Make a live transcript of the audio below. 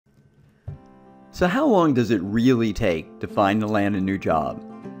So how long does it really take to find and land a new job?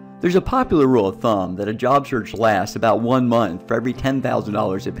 There's a popular rule of thumb that a job search lasts about 1 month for every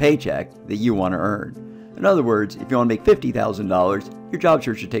 $10,000 a paycheck that you want to earn. In other words, if you want to make $50,000, your job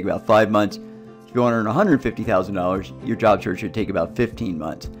search should take about 5 months. If you want to earn $150,000, your job search should take about 15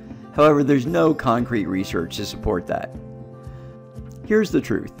 months. However, there's no concrete research to support that. Here's the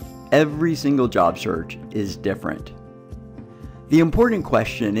truth. Every single job search is different. The important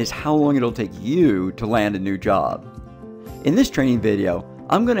question is how long it'll take you to land a new job. In this training video,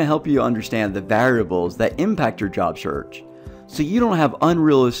 I'm going to help you understand the variables that impact your job search, so you don't have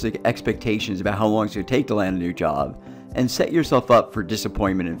unrealistic expectations about how long it's going to take to land a new job and set yourself up for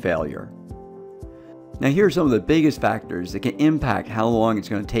disappointment and failure. Now here are some of the biggest factors that can impact how long it's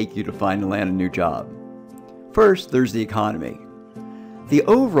going to take you to find and land a new job. First, there's the economy. The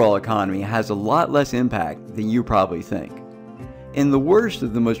overall economy has a lot less impact than you probably think. In the worst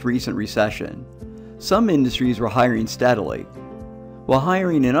of the most recent recession, some industries were hiring steadily, while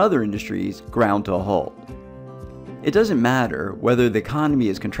hiring in other industries ground to a halt. It doesn't matter whether the economy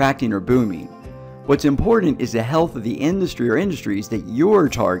is contracting or booming. What's important is the health of the industry or industries that you're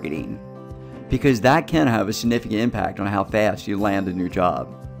targeting, because that can have a significant impact on how fast you land a new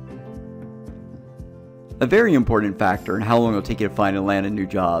job. A very important factor in how long it'll take you to find and land a new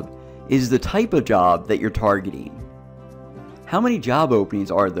job is the type of job that you're targeting. How many job openings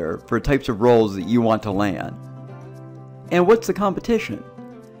are there for types of roles that you want to land? And what's the competition?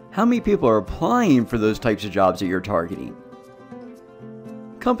 How many people are applying for those types of jobs that you're targeting?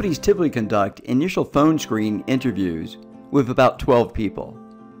 Companies typically conduct initial phone screen interviews with about 12 people.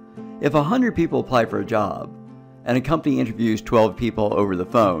 If 100 people apply for a job, and a company interviews 12 people over the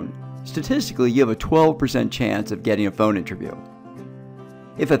phone, statistically you have a 12% chance of getting a phone interview.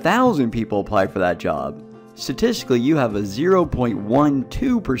 If 1,000 people apply for that job, statistically you have a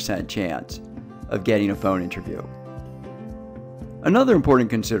 0.12% chance of getting a phone interview. Another important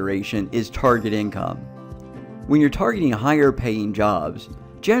consideration is target income. When you're targeting higher paying jobs,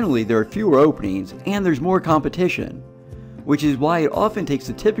 generally there are fewer openings and there's more competition, which is why it often takes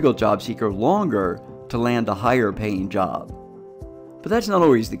the typical job seeker longer to land a higher paying job. But that's not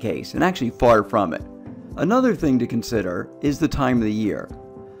always the case, and actually far from it. Another thing to consider is the time of the year.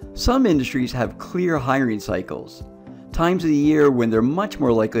 Some industries have clear hiring cycles, times of the year when they're much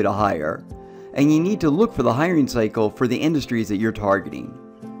more likely to hire, and you need to look for the hiring cycle for the industries that you're targeting.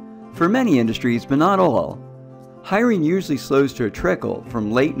 For many industries, but not all, hiring usually slows to a trickle from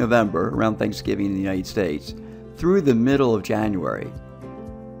late November, around Thanksgiving in the United States, through the middle of January.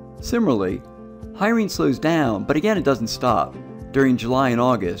 Similarly, hiring slows down, but again it doesn't stop, during July and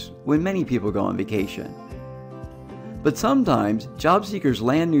August when many people go on vacation. But sometimes job seekers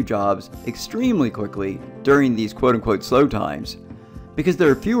land new jobs extremely quickly during these quote-unquote slow times because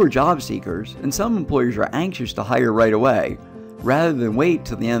there are fewer job seekers and some employers are anxious to hire right away rather than wait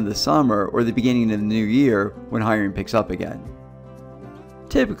till the end of the summer or the beginning of the new year when hiring picks up again.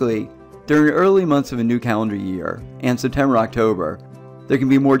 Typically, during early months of a new calendar year and September-October, there can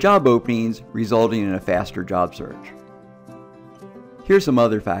be more job openings resulting in a faster job search. Here's some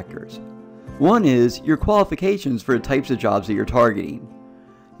other factors. One is your qualifications for the types of jobs that you're targeting.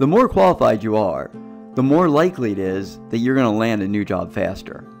 The more qualified you are, the more likely it is that you're going to land a new job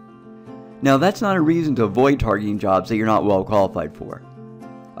faster. Now that's not a reason to avoid targeting jobs that you're not well qualified for.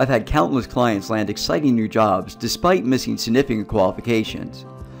 I've had countless clients land exciting new jobs despite missing significant qualifications.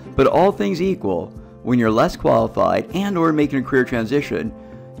 But all things equal, when you're less qualified and or making a career transition,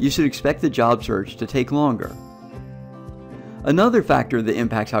 you should expect the job search to take longer. Another factor that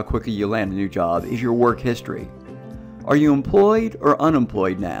impacts how quickly you land a new job is your work history. Are you employed or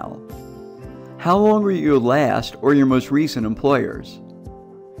unemployed now? How long were you last or your most recent employers?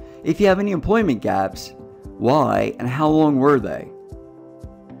 If you have any employment gaps, why and how long were they?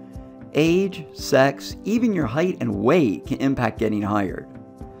 Age, sex, even your height and weight can impact getting hired.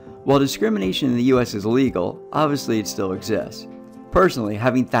 While discrimination in the US is illegal, obviously it still exists. Personally,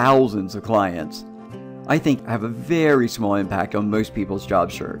 having thousands of clients, I think have a very small impact on most people's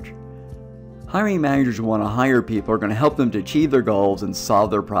job search. Hiring managers who want to hire people who are going to help them to achieve their goals and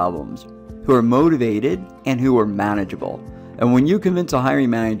solve their problems, who are motivated and who are manageable. And when you convince a hiring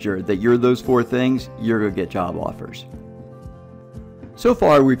manager that you're those 4 things, you're going to get job offers. So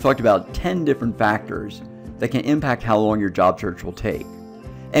far, we've talked about 10 different factors that can impact how long your job search will take.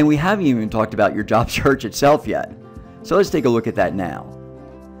 And we haven't even talked about your job search itself yet. So let's take a look at that now.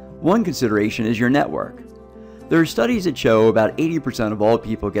 One consideration is your network. There are studies that show about 80% of all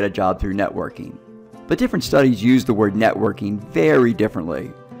people get a job through networking. But different studies use the word networking very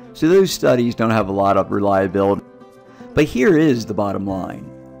differently, so those studies don't have a lot of reliability. But here is the bottom line.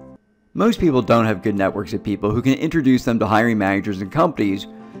 Most people don't have good networks of people who can introduce them to hiring managers and companies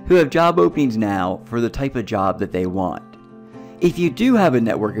who have job openings now for the type of job that they want. If you do have a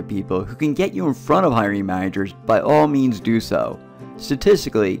network of people who can get you in front of hiring managers, by all means do so.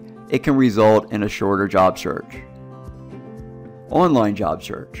 Statistically, it can result in a shorter job search. Online job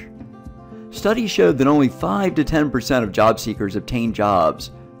search. Studies showed that only 5 to 10% of job seekers obtain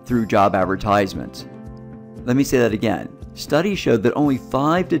jobs through job advertisements. Let me say that again. Studies showed that only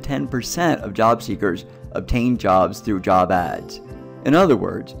 5 to 10% of job seekers obtain jobs through job ads. In other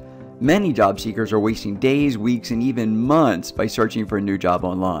words, many job seekers are wasting days, weeks, and even months by searching for a new job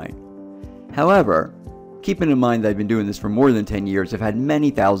online. However, keeping in mind that I've been doing this for more than 10 years, I've had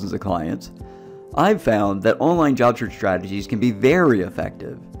many thousands of clients, I've found that online job search strategies can be very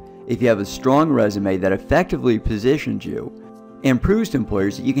effective if you have a strong resume that effectively positions you and proves to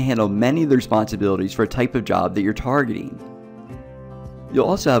employers that you can handle many of the responsibilities for a type of job that you're targeting. You'll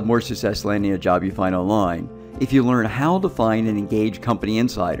also have more success landing a job you find online if you learn how to find and engage company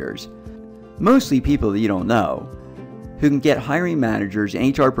insiders, mostly people that you don't know, who can get hiring managers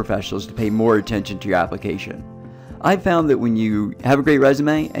and HR professionals to pay more attention to your application. I've found that when you have a great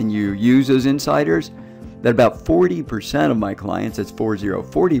resume and you use those insiders, that about 40% of my clients, that's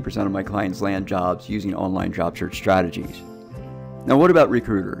 40% of my clients land jobs using online job search strategies. Now what about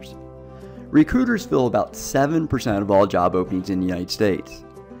recruiters? Recruiters fill about 7% of all job openings in the United States.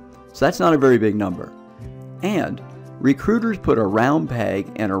 So that's not a very big number. And recruiters put a round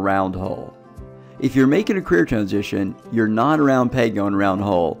peg in a round hole. If you're making a career transition, you're not a round peg going round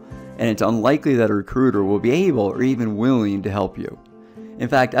hole, and it's unlikely that a recruiter will be able or even willing to help you. In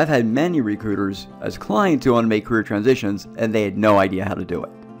fact, I've had many recruiters as clients who want to make career transitions and they had no idea how to do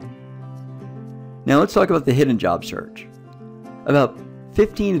it. Now let's talk about the hidden job search. About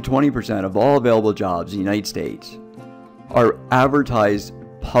 15 to 20% of all available jobs in the United States are advertised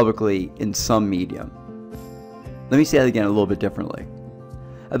publicly in some medium. Let me say that again a little bit differently.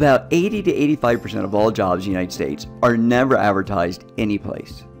 About 80 to 85% of all jobs in the United States are never advertised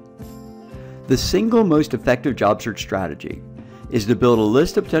anyplace. The single most effective job search strategy is to build a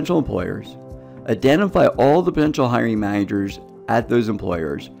list of potential employers, identify all the potential hiring managers at those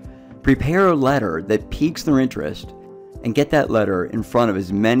employers, prepare a letter that piques their interest, and get that letter in front of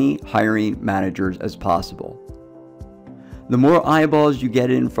as many hiring managers as possible. The more eyeballs you get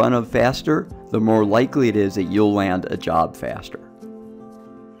in front of faster, the more likely it is that you'll land a job faster.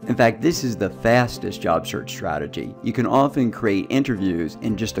 In fact, this is the fastest job search strategy. You can often create interviews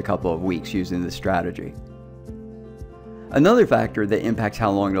in just a couple of weeks using this strategy. Another factor that impacts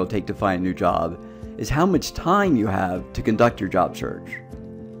how long it'll take to find a new job is how much time you have to conduct your job search.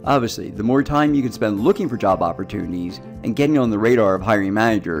 Obviously, the more time you can spend looking for job opportunities and getting on the radar of hiring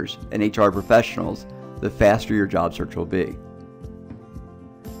managers and HR professionals, the faster your job search will be.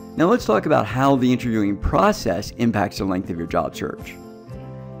 Now let's talk about how the interviewing process impacts the length of your job search.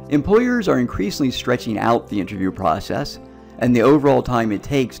 Employers are increasingly stretching out the interview process and the overall time it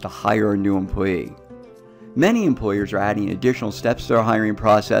takes to hire a new employee. Many employers are adding additional steps to their hiring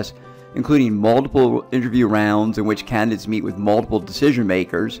process, including multiple interview rounds in which candidates meet with multiple decision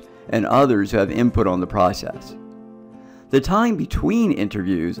makers and others who have input on the process. The time between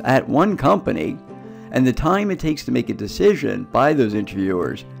interviews at one company and the time it takes to make a decision by those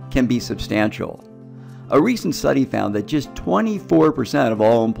interviewers can be substantial. A recent study found that just 24% of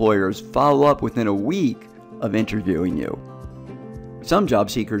all employers follow up within a week of interviewing you. Some job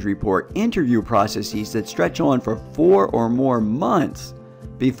seekers report interview processes that stretch on for 4 or more months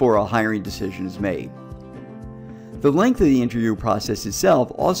before a hiring decision is made. The length of the interview process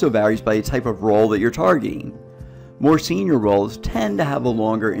itself also varies by the type of role that you're targeting. More senior roles tend to have a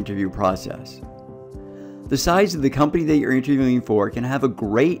longer interview process. The size of the company that you're interviewing for can have a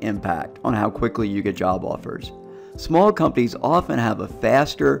great impact on how quickly you get job offers. Small companies often have a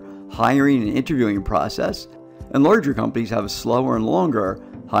faster hiring and interviewing process, and larger companies have a slower and longer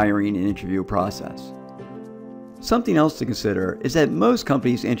hiring and interview process. Something else to consider is that most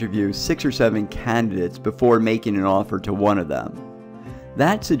companies interview 6 or 7 candidates before making an offer to one of them.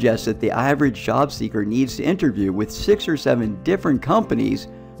 That suggests that the average job seeker needs to interview with 6 or 7 different companies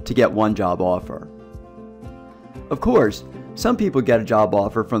to get one job offer. Of course, some people get a job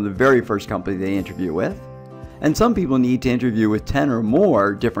offer from the very first company they interview with, and some people need to interview with 10 or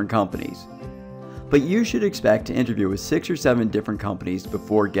more different companies. But you should expect to interview with 6 or 7 different companies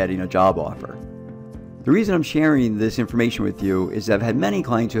before getting a job offer. The reason I'm sharing this information with you is that I've had many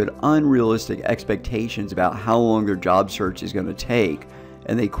clients who had unrealistic expectations about how long their job search is going to take,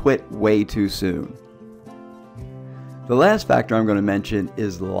 and they quit way too soon. The last factor I'm going to mention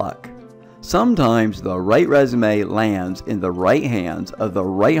is luck. Sometimes the right resume lands in the right hands of the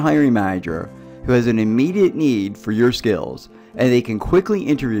right hiring manager who has an immediate need for your skills, and they can quickly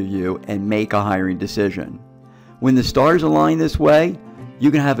interview you and make a hiring decision. When the stars align this way,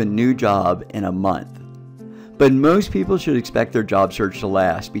 you can have a new job in a month. But most people should expect their job search to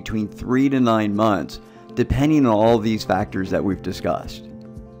last between 3 to 9 months, depending on all these factors that we've discussed.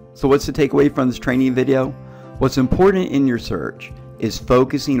 So what's the takeaway from this training video? What's important in your search is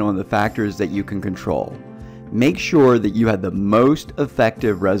focusing on the factors that you can control. Make sure that you have the most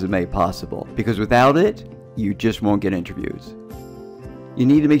effective resume possible, because without it, you just won't get interviews. You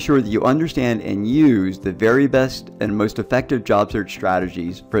need to make sure that you understand and use the very best and most effective job search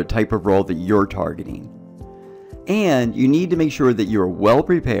strategies for a type of role that you're targeting. And you need to make sure that you are well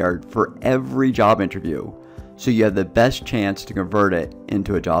prepared for every job interview so you have the best chance to convert it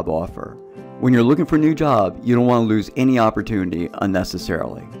into a job offer. When you're looking for a new job, you don't want to lose any opportunity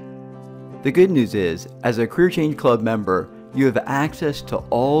unnecessarily. The good news is, as a Career Change Club member, you have access to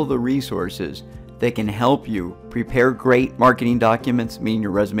all the resources that can help you prepare great marketing documents, meaning your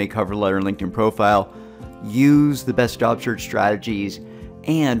resume, cover letter, and LinkedIn profile, use the best job search strategies,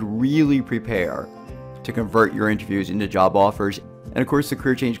 and really prepare to convert your interviews into job offers. And of course, the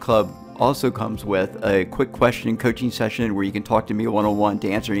Career Change Club also comes with a quick question and coaching session where you can talk to me one-on-one to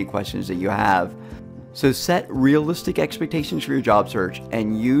answer any questions that you have. So set realistic expectations for your job search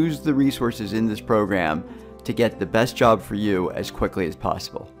and use the resources in this program to get the best job for you as quickly as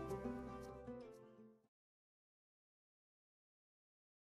possible.